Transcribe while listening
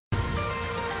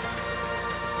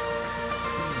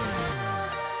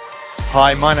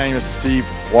Hi, my name is Steve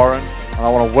Warren, and I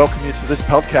want to welcome you to this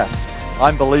podcast.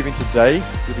 I'm believing today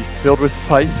you'll be filled with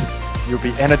faith, you'll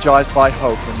be energized by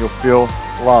hope, and you'll feel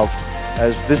loved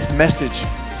as this message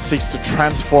seeks to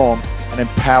transform and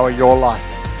empower your life.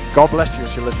 God bless you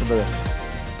as you listen to this.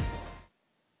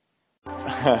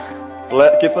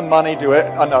 Give them money, do it.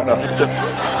 Oh, no.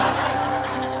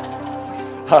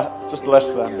 Just bless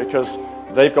them because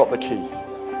they've got the key.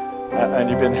 And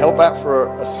you've been held back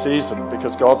for a season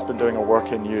because God's been doing a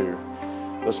work in you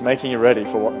that's making you ready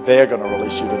for what they're going to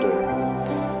release you to do.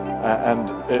 And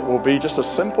it will be just a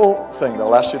simple thing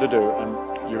they'll ask you to do, and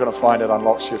you're going to find it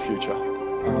unlocks your future,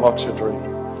 unlocks your dream.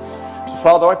 So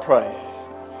Father, I pray,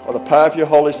 by the power of your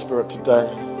Holy Spirit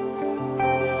today,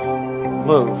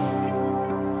 move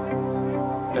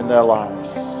in their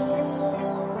lives.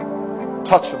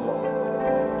 Touch them, Lord.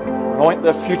 Anoint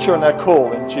their future and their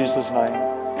call in Jesus' name.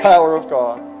 Power of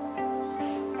God.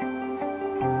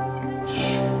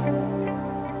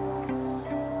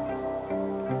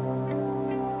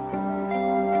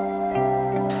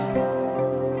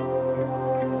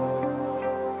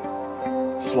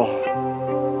 It's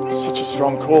Lord. Such a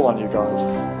strong call on you guys,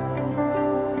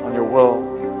 on your world.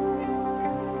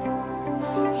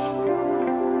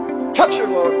 Touch it,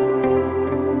 Lord.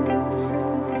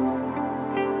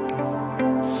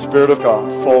 Spirit of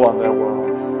God, fall on their world.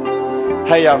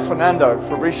 Hey, Fernando,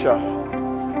 Fabricia,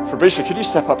 could you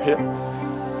step up here?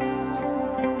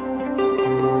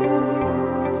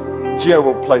 Gio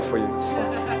will play for you as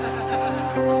well.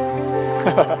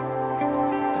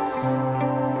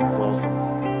 That's awesome.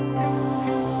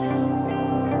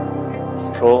 It's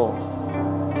cool.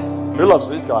 Who loves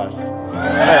these guys?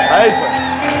 They're amazing.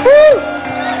 Woo!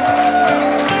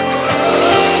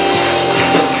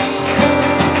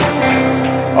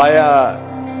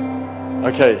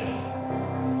 Okay.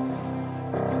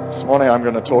 This morning I'm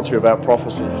going to talk to you about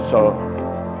prophecy. So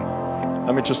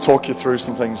let me just talk you through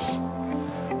some things.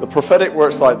 The prophetic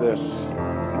works like this.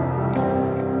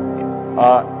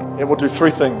 It will do three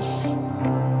things.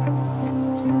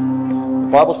 The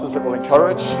Bible says it will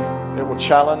encourage, it will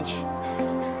challenge,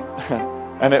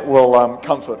 and it will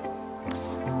comfort.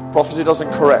 Prophecy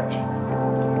doesn't correct.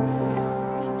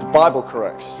 The Bible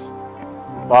corrects.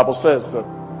 The Bible says that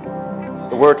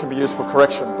the word can be used for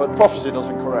correction, but prophecy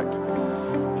doesn't correct.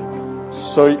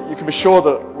 So you can be sure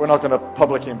that we're not going to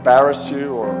publicly embarrass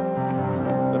you, or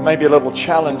there may be a little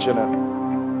challenge in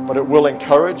it, but it will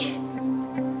encourage.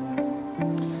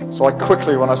 So I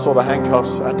quickly, when I saw the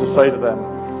handcuffs, I had to say to them,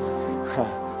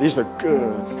 these are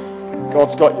good.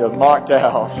 God's got you marked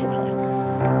out.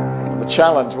 But the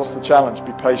challenge, what's the challenge?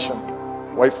 Be patient.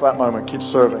 Wait for that moment. Keep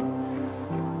serving.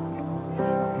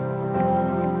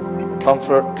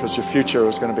 Comfort, because your future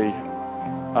is going to be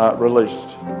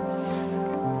released.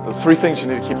 The three things you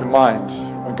need to keep in mind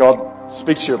when God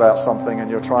speaks to you about something and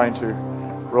you're trying to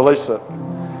release it.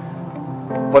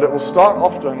 But it will start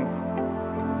often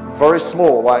very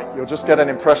small, like you'll just get an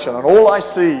impression. And all I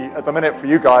see at the minute for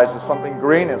you guys is something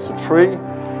green. It's a tree.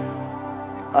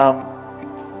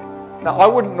 Now, I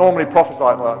wouldn't normally prophesy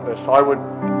like this. I would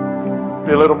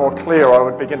be a little more clear. I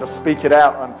would begin to speak it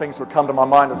out and things would come to my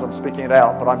mind as I'm speaking it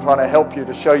out. But I'm trying to help you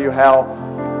to show you how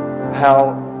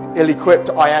ill-equipped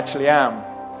I actually am,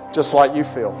 just like you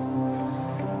feel.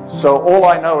 So all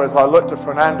I know is I looked at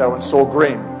Fernando and saw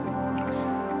green.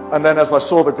 And then as I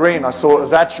saw the green, I saw it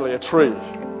was actually a tree.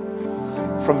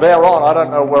 From there on, I don't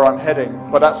know where I'm heading,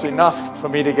 but that's enough for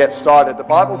me to get started. The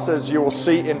Bible says you will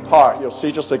see in part. You'll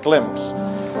see just a glimpse.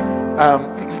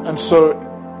 And so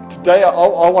today I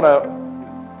want to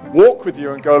walk with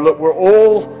you and go, look, we're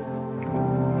all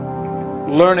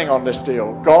learning on this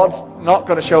deal. God's not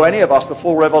going to show any of us the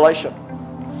full revelation.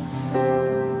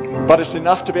 But it's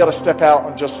enough to be able to step out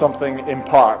on just something in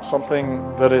part, something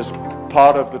that is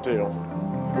part of the deal.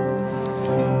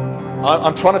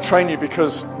 I'm trying to train you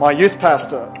because my youth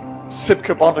pastor,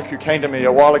 Sipka Bondaku, came to me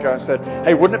a while ago and said,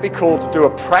 hey, wouldn't it be cool to do a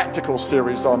practical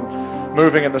series on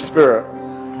moving in the Spirit?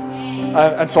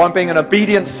 And so I'm being an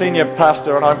obedient senior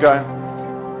pastor and I'm going,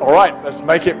 all right, let's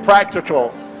make it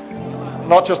practical.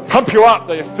 Not just pump you up,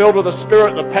 that you're filled with the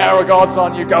Spirit, the power of God's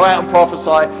on you, go out and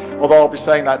prophesy, although I'll be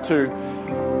saying that too.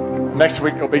 Next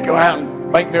week it'll be go out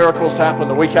and make miracles happen.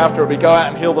 The week after it'll be go out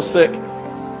and heal the sick.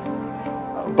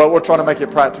 But we're trying to make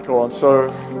it practical. And so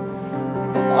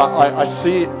I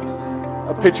see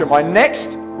a picture. My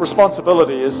next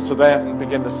responsibility is to then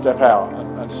begin to step out.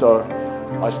 And so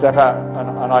I step out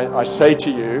and I say to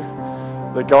you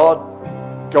that God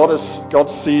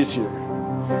sees you.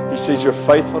 He sees your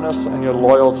faithfulness and your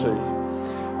loyalty.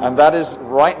 And that is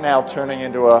right now turning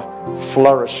into a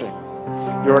flourishing.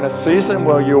 You're in a season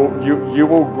where you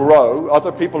will grow.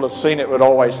 Other people have seen it would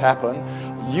always happen.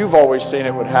 You've always seen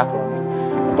it would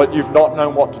happen. But you've not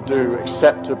known what to do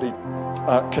except to be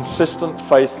consistent,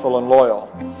 faithful, and loyal.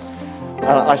 And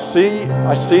I see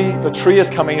the tree is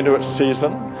coming into its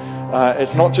season.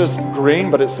 It's not just green,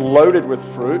 but it's loaded with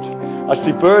fruit. I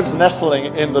see birds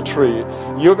nestling in the tree.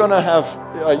 You've got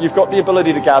the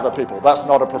ability to gather people. That's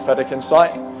not a prophetic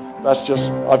insight. I've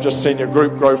just seen your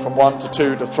group grow from 1 to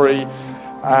 2 to 3.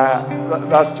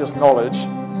 That's just knowledge.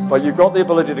 But you've got the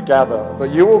ability to gather.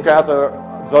 But you will gather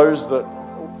those that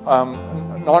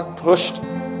aren't pushed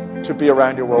to be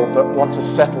around your world, but want to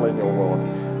settle in your world.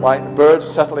 Like birds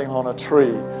settling on a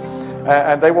tree.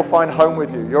 And they will find home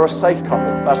with you. You're a safe couple.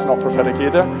 That's not prophetic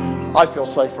either. I feel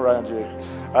safe around you.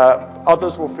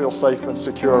 Others will feel safe and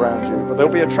secure around you. But they'll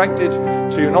be attracted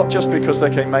to you not just because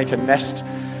they can make a nest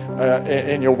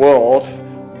in your world,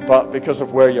 but because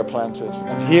of where you're planted.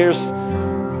 And here's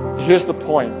the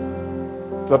point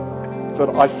that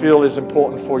I feel is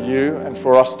important for you and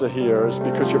for us to hear, is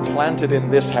because you're planted in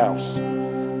this house,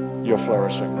 you're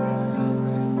flourishing.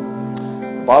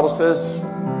 The Bible says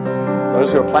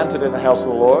those who are planted in the house of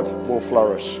the Lord will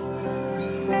flourish.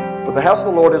 But the house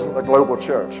of the Lord isn't the global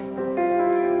church.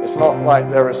 It's not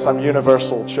like there is some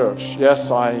universal church.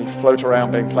 Yes, I float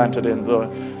around being planted in.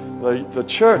 The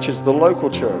church is the local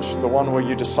church, the one where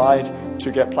you decide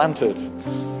to get planted.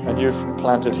 And you've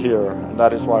planted here. And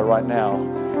that is why right now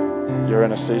you're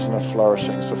in a season of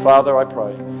flourishing. So Father, I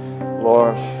pray,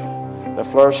 Lord, that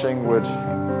flourishing would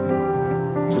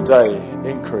today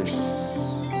increase.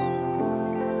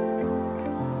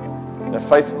 Their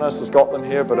faithfulness has got them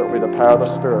here, but it will be the power of the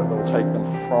Spirit that will take them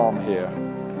from here.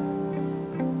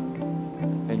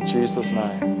 In Jesus'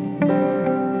 name.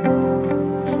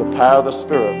 It's the power of the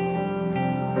Spirit.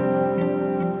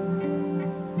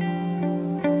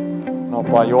 Not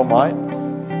by your might,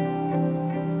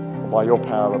 or by your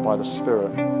power, but by the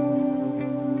Spirit.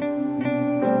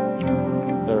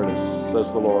 There it is,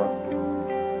 says the Lord.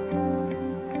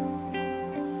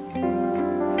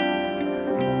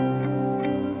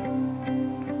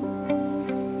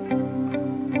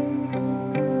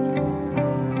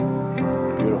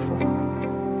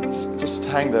 Just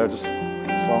hang there, just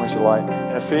as long as you like.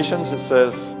 In Ephesians, it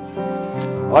says,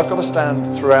 I've got to stand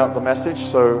throughout the message,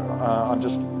 so I'm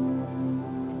just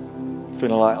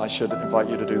feeling like I should invite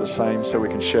you to do the same so we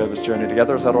can share this journey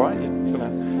together. Is that all right? You're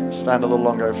going to stand a little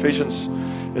longer. Ephesians,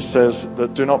 it says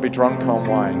that do not be drunk on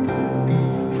wine,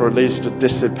 for it leads to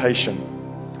dissipation.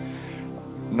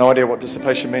 No idea what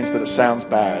dissipation means, but it sounds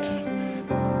bad.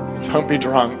 Don't be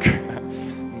drunk,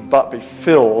 but be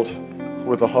filled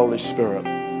with the Holy Spirit.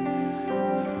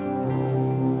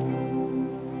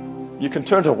 You can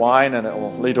turn to wine and it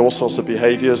will lead to all sorts of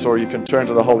behaviors, or you can turn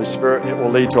to the Holy Spirit and it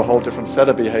will lead to a whole different set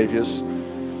of behaviors.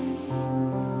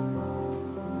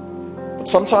 But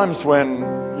sometimes when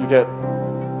you get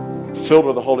filled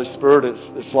with the Holy Spirit,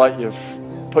 it's like you've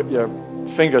put your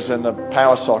fingers in the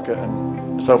power socket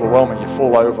and it's overwhelming. You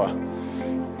fall over.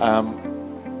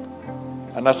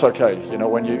 And that's okay. You know,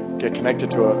 when you get connected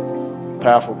to a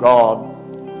powerful God,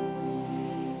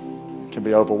 can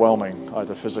be overwhelming,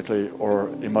 either physically or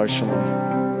emotionally.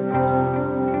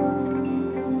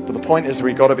 But the point is,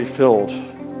 we've got to be filled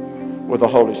with the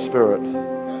Holy Spirit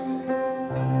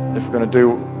if we're going to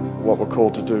do what we're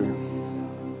called to do.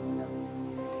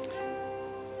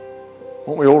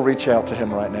 Won't we all reach out to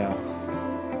Him right now?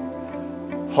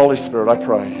 Holy Spirit, I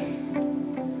pray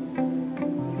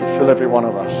you fill every one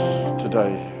of us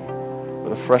today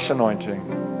with a fresh anointing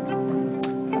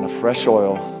and a fresh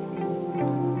oil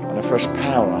and a fresh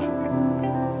power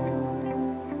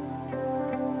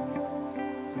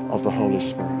of the Holy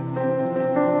Spirit.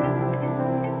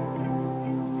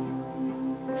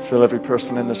 Fill every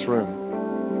person in this room.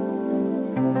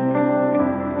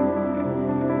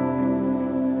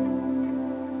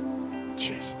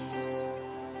 Jesus.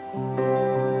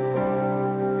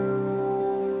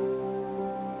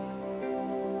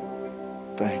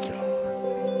 Thank you, Lord.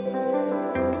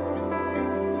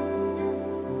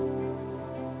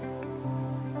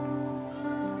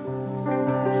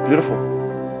 Beautiful.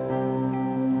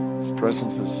 His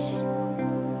presence is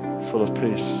full of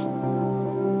peace.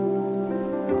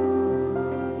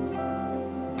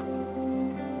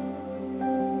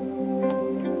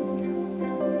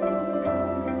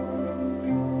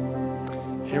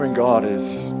 Hearing God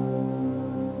is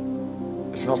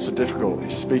not so difficult.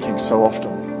 He's speaking so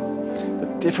often. The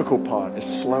difficult part is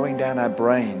slowing down our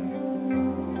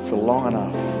brain for long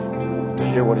enough to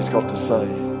hear what He's got to say.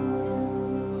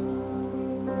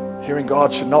 Hearing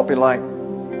God should not be like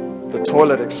the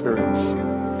toilet experience.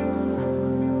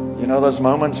 You know those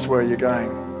moments where you're going,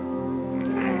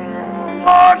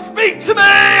 Lord, speak to me,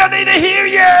 I need to hear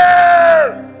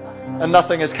you, and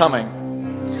nothing is coming.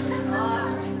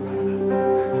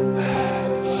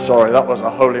 Sorry, that was a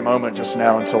holy moment just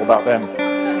now until about then.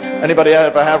 Anybody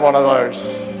ever had one of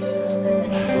those?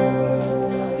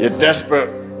 You're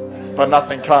desperate, but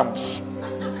nothing comes.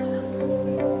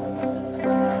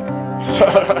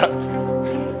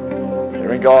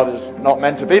 Hearing God is not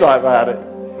meant to be like that.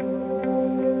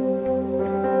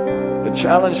 The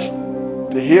challenge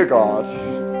to hear God,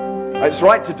 it's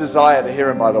right to desire to hear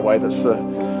Him, by the way.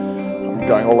 I'm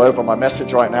going all over my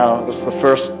message right now. That's the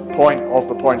first point of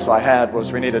the points I had,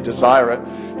 was we need to desire it.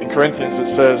 In Corinthians it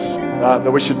says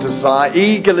that we should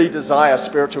eagerly desire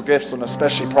spiritual gifts, and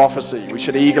especially prophecy. We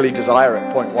should eagerly desire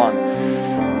it, point one.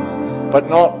 But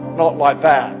not like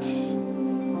that.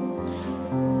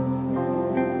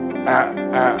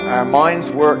 Our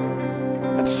minds work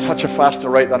at such a faster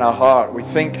rate than our heart. We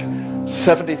think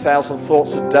 70,000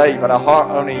 thoughts a day, but our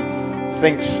heart only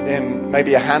thinks in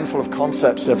maybe a handful of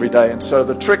concepts every day. And so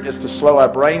the trick is to slow our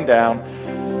brain down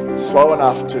slow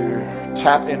enough to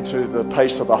tap into the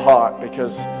pace of the heart,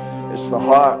 because it's the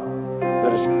heart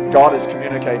that God is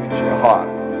communicating to your heart.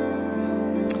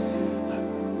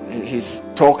 He's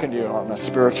talking to you on a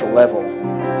spiritual level.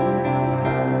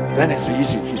 Then it's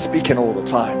easy. He's speaking all the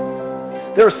time.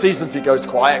 There are seasons He goes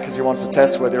quiet because He wants to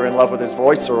test whether you're in love with His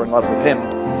voice or in love with Him.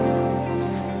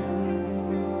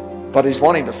 But He's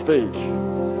wanting to speak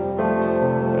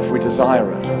if we desire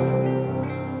it.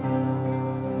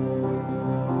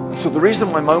 And so the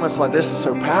reason why moments like this are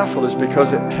so powerful is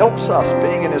because it helps us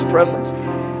being in His presence.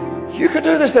 You can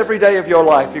do this every day of your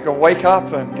life. You can wake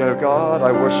up and go, God,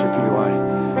 I worship you.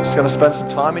 I'm just going to spend some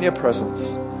time in your presence.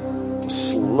 To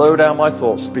slow down my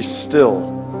thoughts, be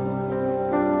still.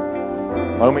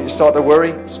 The moment you start to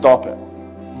worry, stop it.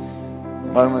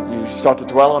 The moment you start to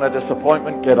dwell on a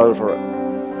disappointment, get over it.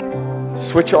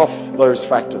 Switch off those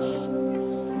factors.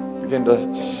 Begin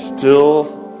to still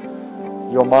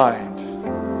your mind.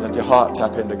 Let your heart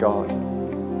tap into God.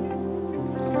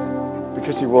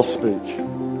 Because He will speak.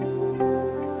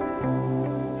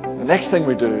 The next thing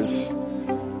we do is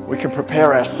we can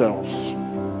prepare ourselves.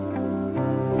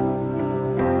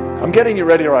 I'm getting you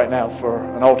ready right now for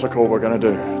an altar call we're going to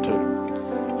do to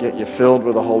get you filled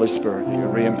with the Holy Spirit, get you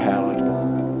re-empowered.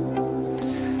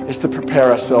 Is to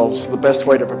prepare ourselves. The best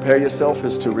way to prepare yourself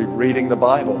is to reading the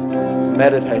Bible,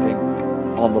 meditating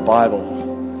on the Bible.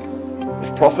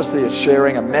 If prophecy is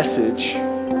sharing a message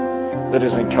that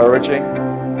is encouraging,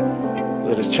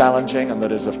 that is challenging, and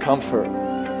that is of comfort,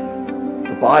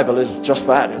 the Bible is just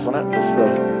that, isn't it? It's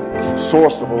the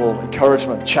source of all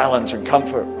encouragement, challenge, and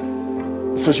comfort.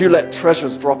 So as you let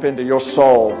treasures drop into your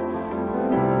soul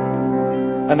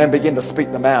and then begin to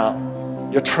speak them out,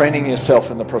 you're training yourself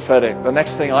in the prophetic. The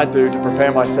next thing I do to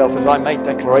prepare myself is I make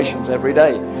declarations every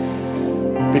day,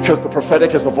 because the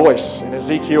prophetic is a voice. In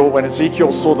Ezekiel, when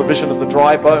Ezekiel saw the vision of the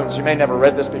dry bones, you may never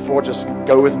read this before, just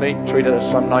go with me, treat it as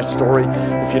some nice story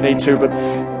if you need to, but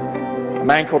a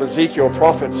man called Ezekiel, a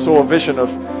prophet, saw a vision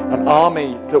of an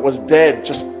army that was dead,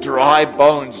 just dry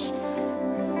bones.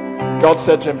 God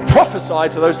said to him, prophesy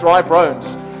to those dry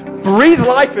bones. Breathe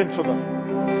life into them.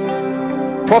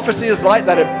 Prophecy is like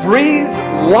that. It breathes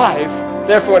life.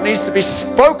 Therefore, it needs to be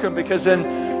spoken, because in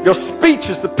your speech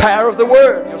is the power of the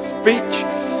word. Your speech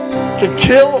can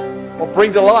kill or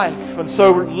bring to life. And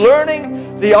so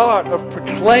learning the art of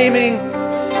proclaiming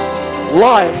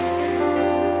life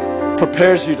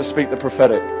prepares you to speak the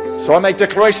prophetic. So I make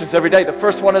declarations every day. The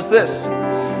first one is this: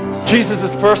 Jesus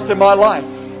is first in my life,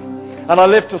 and I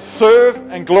live to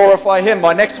serve and glorify Him.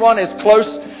 My next one is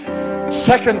close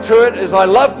second to it, is I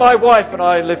love my wife and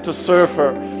I live to serve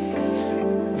her.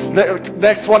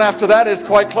 Next one after that is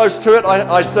quite close to it.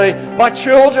 I say, my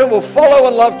children will follow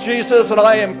and love Jesus, and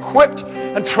I am equipped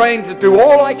and trained to do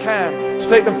all I can to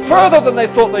take them further than they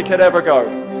thought they could ever go.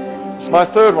 It's my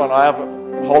third one. I have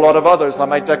a whole lot of others. I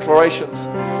make declarations.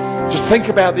 Just think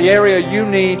about the area you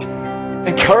need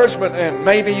encouragement in.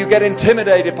 Maybe you get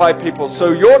intimidated by people,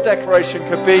 so your declaration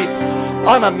could be,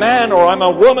 I'm a man or I'm a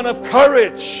woman of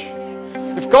courage.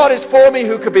 If God is for me,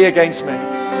 who could be against me?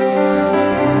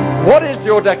 What is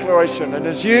your declaration? And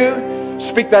as you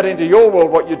speak that into your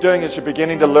world, what you're doing is you're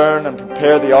beginning to learn and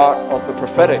prepare the art of the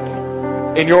prophetic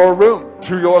in your room,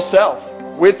 to yourself,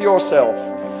 with yourself.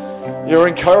 You're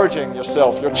encouraging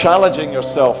yourself, you're challenging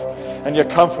yourself, and you're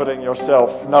comforting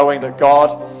yourself, knowing that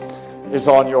God is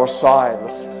on your side.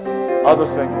 The other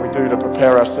thing we do to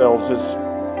prepare ourselves is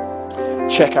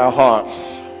check our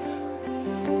hearts.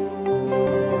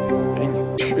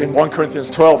 in 1 Corinthians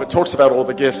 12, it talks about all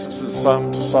the gifts. It says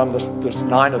to some, there's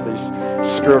 9 of these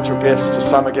spiritual gifts. To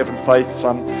some are given faith,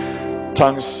 some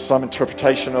tongues, some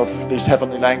interpretation of these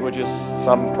heavenly languages,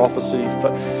 some prophecy.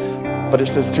 But it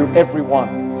says to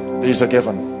everyone, these are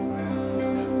given.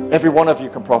 Every one of you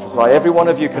can prophesy. Every one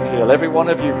of you can heal. Every one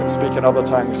of you can speak in other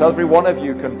tongues. Every one of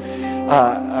you can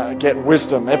get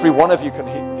wisdom. Every one of you can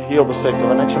heal the sick. Did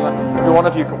I mention that? Every one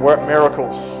of you can work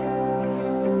miracles.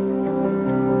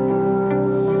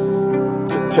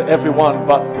 To everyone.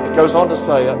 But it goes on to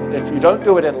say, if you don't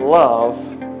do it in love,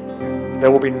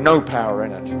 there will be no power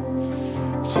in it.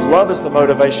 So love is the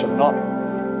motivation, not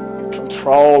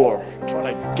control or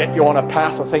trying to get you on a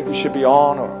path I think you should be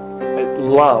on. Or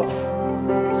love.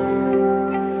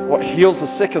 What heals the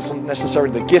sick isn't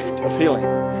necessarily the gift of healing.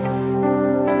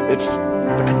 It's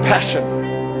the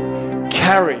compassion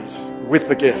carried with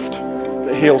the gift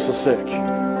that heals the sick.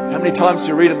 How many times do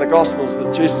you read in the Gospels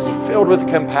that Jesus was filled with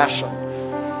compassion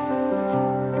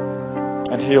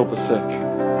and healed the sick?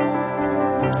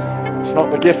 It's not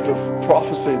the gift of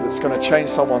prophecy that's going to change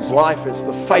someone's life. It's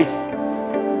the faith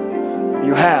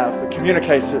you have that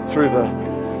communicates it through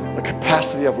the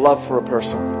capacity of love for a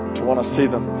person to want to see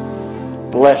them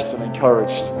blessed and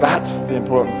encouraged. That's the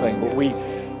important thing. But we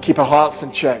keep our hearts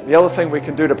in check. The other thing we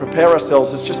can do to prepare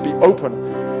ourselves is just be open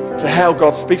to how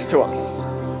God speaks to us.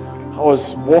 I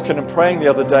was walking and praying the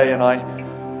other day, and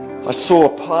I saw a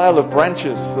pile of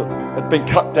branches that had been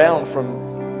cut down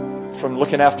from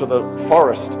looking after the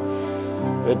forest.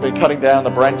 They'd been cutting down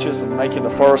the branches and making the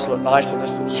forest look nice, and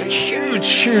it was a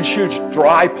huge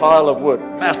dry pile of wood,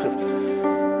 massive.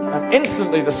 And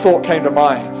instantly the thought came to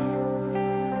mind: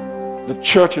 the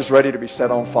church is ready to be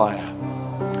set on fire.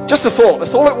 Just a thought.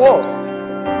 That's all it was.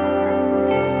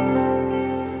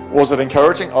 Was it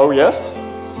encouraging? Oh, yes.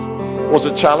 Was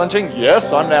it challenging?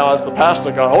 Yes. I'm now, as the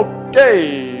pastor, going,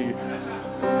 okay.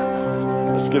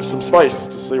 Let's give some space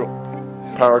to see what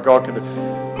power of God can do.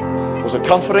 Was it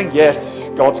comforting? Yes.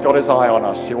 God's got his eye on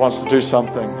us. He wants to do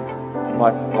something. I'm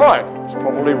like, all right, it's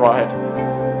probably right.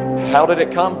 How did it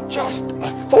come? Just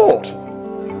a thought.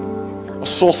 I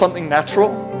saw something natural,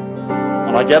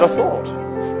 and I get a thought.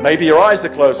 Maybe your eyes are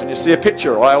closed and you see a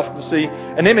picture. I often see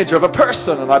an image of a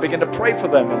person and I begin to pray for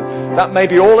them, and that may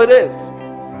be all it is.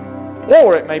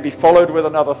 Or it may be followed with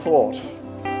another thought.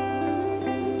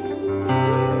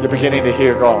 You're beginning to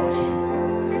hear God.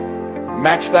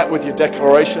 Match that with your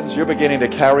declarations. You're beginning to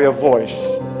carry a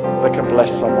voice that can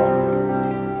bless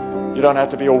someone. You don't have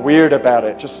to be all weird about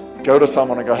it. Just go to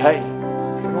someone and go, hey,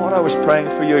 you know what, I was praying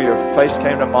for you. Your face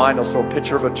came to mind. I saw a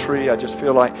picture of a tree. I just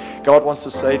feel like God wants to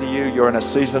say to you, you're in a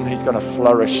season he's going to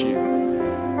flourish you.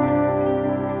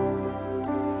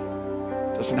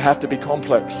 Doesn't have to be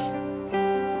complex.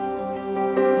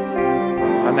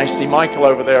 I may see Michael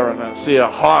over there and I see a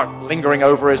heart lingering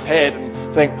over his head and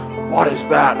think, what is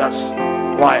that? That's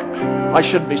like, I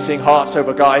shouldn't be seeing hearts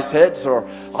over guys' heads, or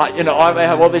I may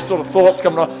have all these sort of thoughts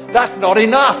coming on. That's not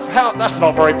enough. That's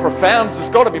not very profound. There's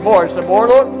got to be more. Is there more,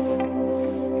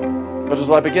 Lord? But as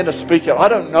I begin to speak it, I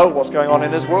don't know what's going on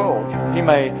in his world.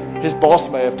 His boss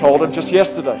may have told him just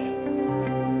yesterday,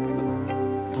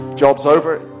 job's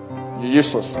over, you're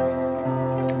useless.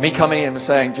 Me coming in and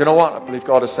saying, do you know what? I believe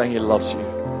God is saying he loves you.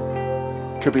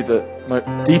 Could be the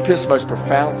deepest, most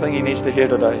profound thing he needs to hear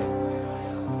today.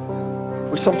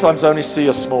 We sometimes only see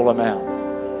a small amount.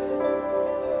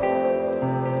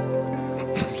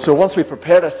 So once we've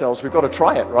prepared ourselves, we've got to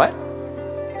try it, right?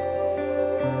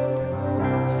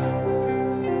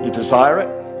 You desire it,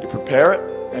 you prepare it,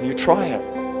 and you try it.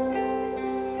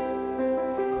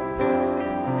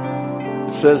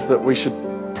 It says that we should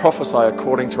prophesy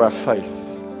according to our faith.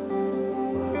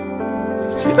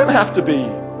 So you don't have to be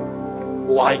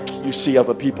like you see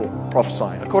other people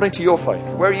prophesying. According to your faith,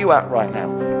 where are you at right now?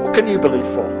 What can you believe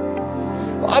for?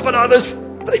 Oh, but others,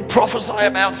 they prophesy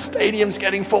about stadiums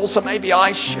getting full, so maybe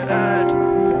I should.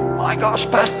 My gosh,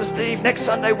 Pastor Steve, next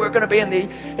Sunday we're going to be in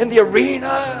the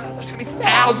arena. There's going to be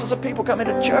thousands of people coming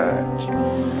to church.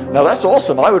 Now that's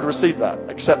awesome. I would receive that,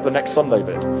 except the next Sunday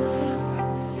bit.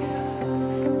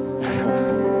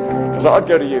 Because I'd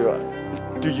go to you,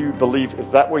 do you believe,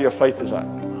 is that where your faith is at?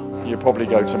 You'd probably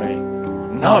go to me,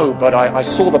 no, but I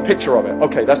saw the picture of it.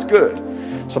 Okay, that's good.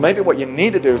 So maybe what you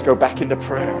need to do is go back into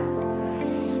prayer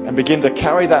and begin to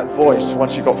carry that voice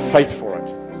once you've got faith for it.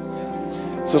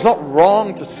 So it's not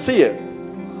wrong to see it,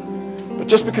 but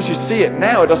just because you see it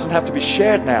now, it doesn't have to be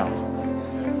shared now.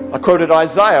 I quoted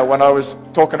Isaiah when I was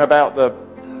talking about the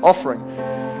offering.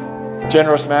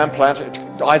 Generous man planted.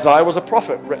 Isaiah was a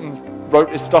prophet, wrote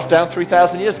his stuff down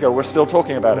 3,000 years ago. We're still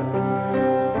talking about it.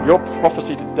 Your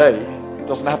prophecy today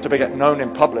doesn't have to be known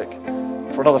in public.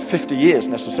 for another 50 years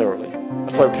necessarily.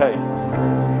 That's okay.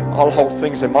 I'll hold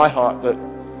things in my heart that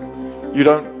you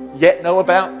don't yet know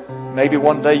about. Maybe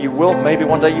one day you will, maybe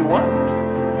one day you won't.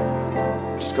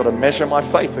 Just got to measure my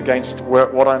faith against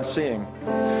what I'm seeing.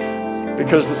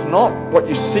 Because it's not what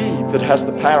you see that has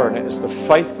the power in it. It's the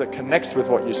faith that connects with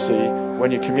what you see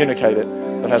when you communicate it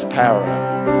that has power in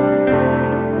it.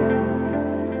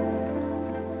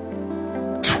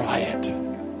 Try it.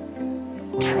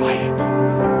 Try it.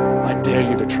 I dare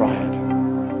you to try it.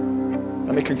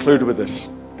 Let me conclude with this.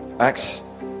 Acts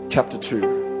chapter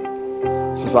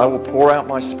 2 says, I will pour out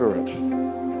my spirit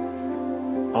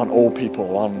on all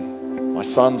people, on my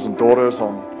sons and daughters,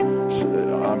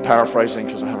 I'm paraphrasing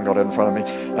because I haven't got it in front of me.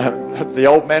 The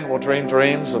old men will dream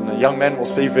dreams and the young men will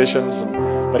see visions,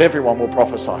 but everyone will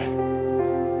prophesy.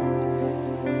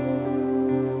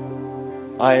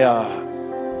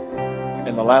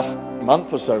 In the last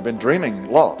month or so, been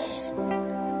dreaming lots.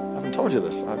 I haven't told you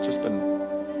this. I've just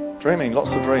been dreaming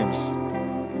lots of dreams.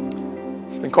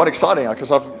 It's been quite exciting because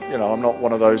I'm not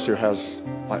one of those who has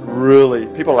really.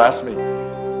 People ask me,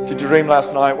 did you dream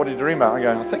last night? What did you dream about? I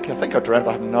go, I think I dreamt.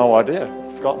 I have no idea.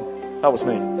 I've forgotten. That was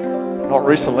me. Not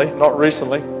recently.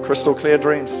 Crystal clear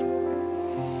dreams.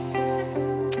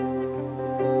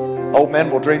 Old men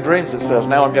will dream dreams, it says.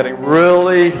 Now I'm getting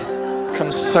really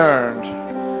concerned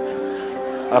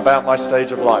about my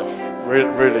stage of life.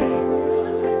 Really.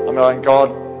 I'm going,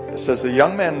 God, it says the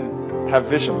young men have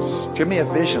visions. Give me a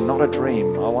vision, not a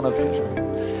dream. I want a vision.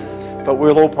 But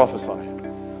we'll all prophesy.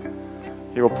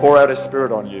 He will pour out His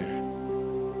Spirit on you.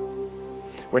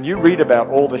 When you read about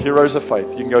all the heroes of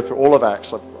faith, you can go through all of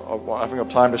Acts. I haven't got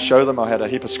time to show them. I had a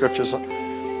heap of scriptures.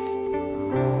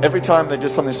 Every time they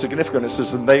did something significant, it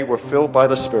says, and they were filled by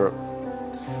the Spirit.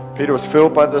 Peter was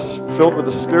filled with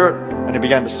the Spirit, and he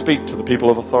began to speak to the people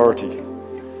of authority.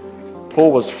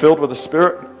 Paul was filled with the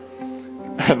Spirit,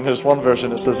 and there's one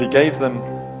version that says he gave them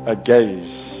a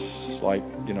gaze,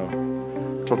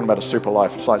 talking about a super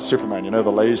life. It's like Superman, the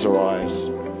laser eyes.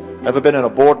 Ever been in a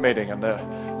board meeting and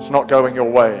it's not going your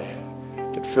way?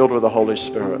 Get filled with the Holy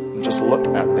Spirit and just look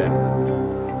at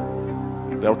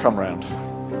them. They'll come round.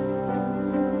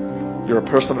 You're a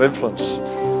person of influence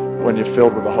when you're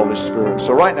filled with the Holy Spirit.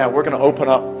 So right now we're going to open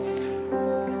up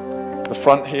the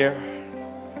front here,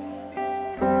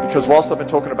 because whilst I've been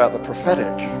talking about the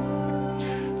prophetic,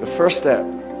 the first step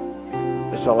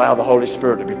is to allow the Holy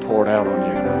Spirit to be poured out on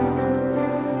you.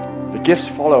 The gifts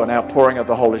follow an outpouring of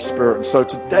the Holy Spirit. And so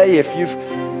today, if you've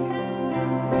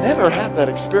never had that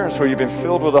experience where you've been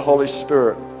filled with the Holy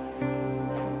Spirit,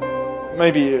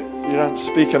 maybe you don't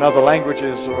speak in other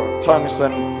languages or tongues,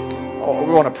 then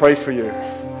we want to pray for you.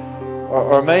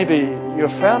 Or maybe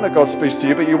you've found that God speaks to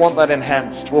you, but you want that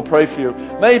enhanced. We'll pray for you.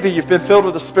 Maybe you've been filled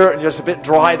with the Spirit and you're just a bit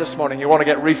dry this morning. You want to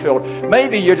get refilled.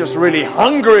 Maybe you're just really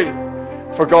hungry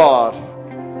for God.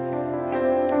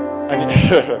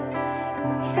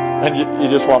 And you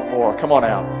just want more. Come on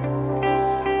out.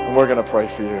 And we're going to pray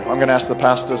for you. I'm going to ask the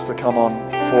pastors to come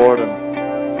on forward, and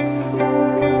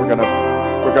we're going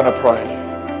to pray.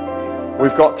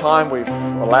 We've got time. We've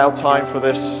allowed time for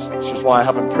this, which is why I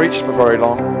haven't preached for very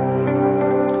long.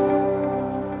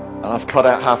 And I've cut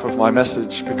out half of my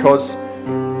message because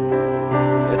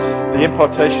it's the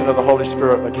impartation of the Holy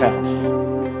Spirit that counts.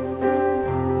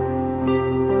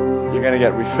 You're going to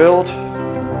get refilled.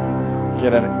 You're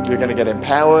going to get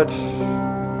empowered.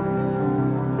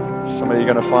 Some of you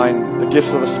are going to find the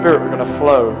gifts of the Spirit are going to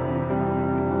flow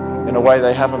in a way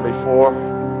they haven't before.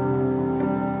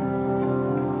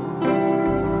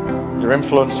 Your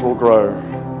influence will grow.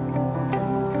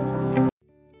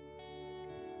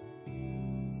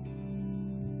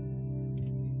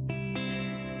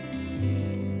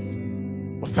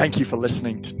 Well, thank you for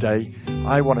listening today.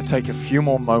 I want to take a few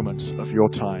more moments of your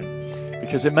time,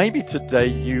 because it may be today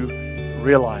you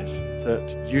realize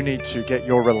that you need to get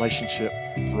your relationship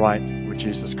right with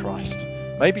Jesus Christ.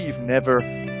 Maybe you've never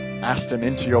asked Him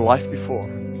into your life before.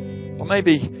 Or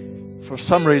maybe for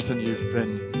some reason you've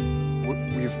been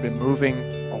moving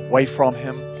away from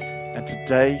Him, and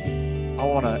today I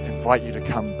want to invite you to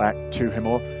come back to Him.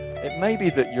 Or it may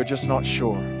be that you're just not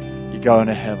sure you're going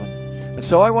to heaven. And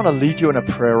so I want to lead you in a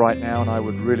prayer right now, and I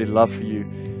would really love for you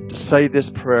to say this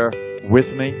prayer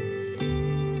with me.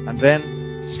 And then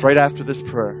straight after this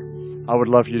prayer, I would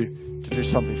love you to do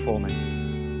something for me.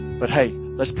 But hey,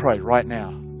 let's pray right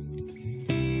now.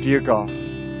 Dear God,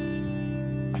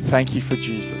 I thank you for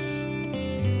Jesus.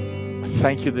 I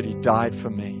thank you that He died for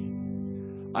me.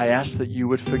 I ask that you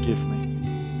would forgive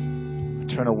me. I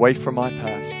turn away from my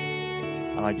past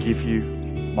and I give you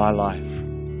my life.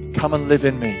 Come and live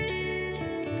in me.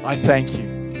 I thank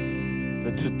you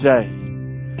that today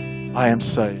I am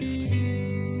saved.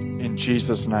 In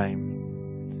Jesus'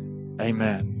 name,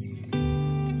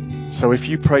 amen. So if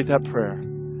you prayed that prayer,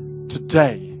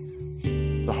 today,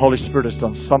 the Holy Spirit has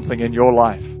done something in your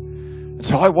life. And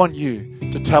so I want you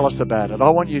to tell us about it. I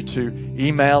want you to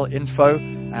email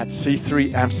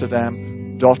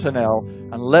info@c3amsterdam.nl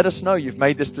and let us know you've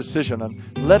made this decision, and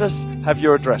let us have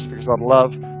your address, because I'd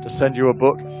love to send you a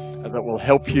book that will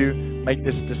help you make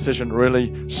this decision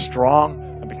really strong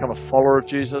and become a follower of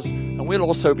Jesus. And we'll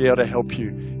also be able to help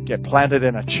you get planted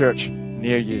in a church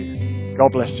near you.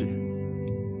 God bless you.